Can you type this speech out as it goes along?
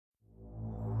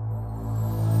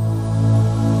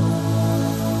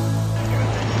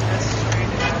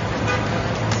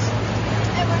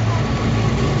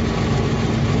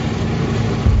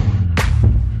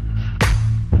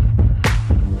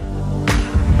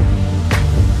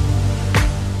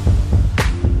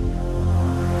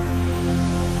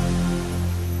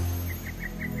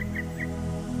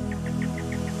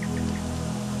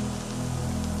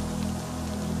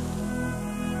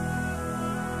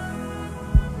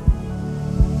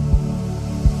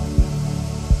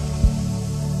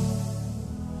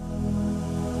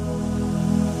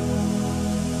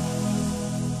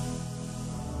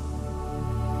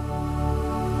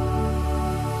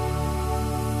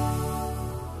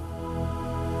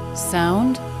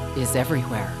Sound is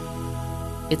everywhere.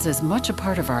 It's as much a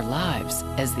part of our lives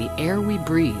as the air we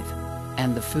breathe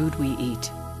and the food we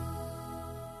eat.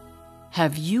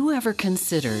 Have you ever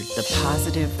considered the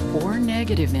positive or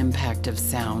negative impact of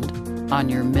sound on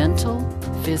your mental,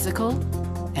 physical,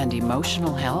 and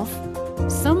emotional health?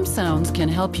 Some sounds can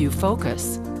help you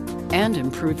focus and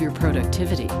improve your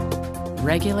productivity,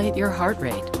 regulate your heart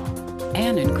rate,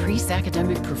 and increase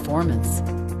academic performance.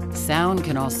 Sound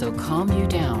can also calm you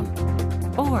down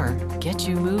or get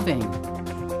you moving.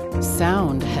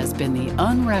 Sound has been the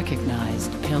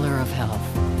unrecognized pillar of health.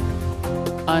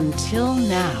 Until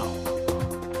now.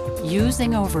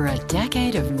 Using over a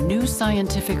decade of new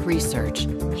scientific research,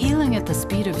 Healing at the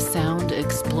Speed of Sound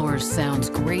explores sound's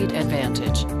great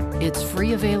advantage, its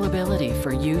free availability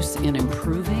for use in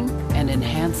improving and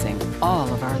enhancing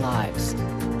all of our lives.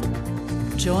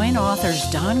 Join authors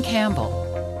Don Campbell,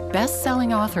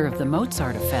 best-selling author of The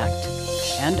Mozart Effect,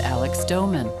 and Alex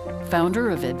Doman, founder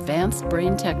of Advanced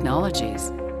Brain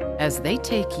Technologies, as they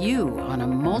take you on a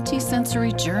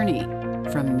multi-sensory journey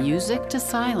from music to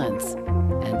silence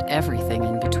and everything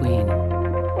in between.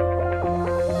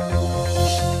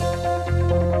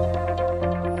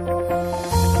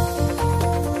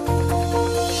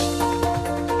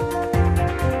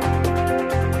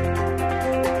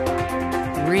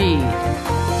 Read.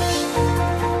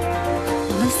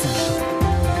 Listen.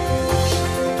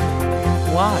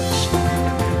 Watch.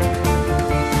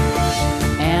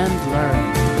 And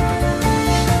learn.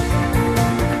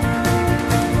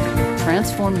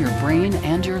 Transform your brain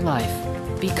and your life.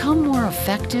 Become more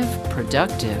effective,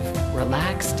 productive,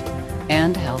 relaxed,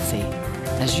 and healthy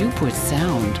as you put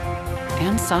sound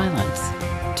and silence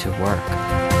to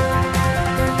work.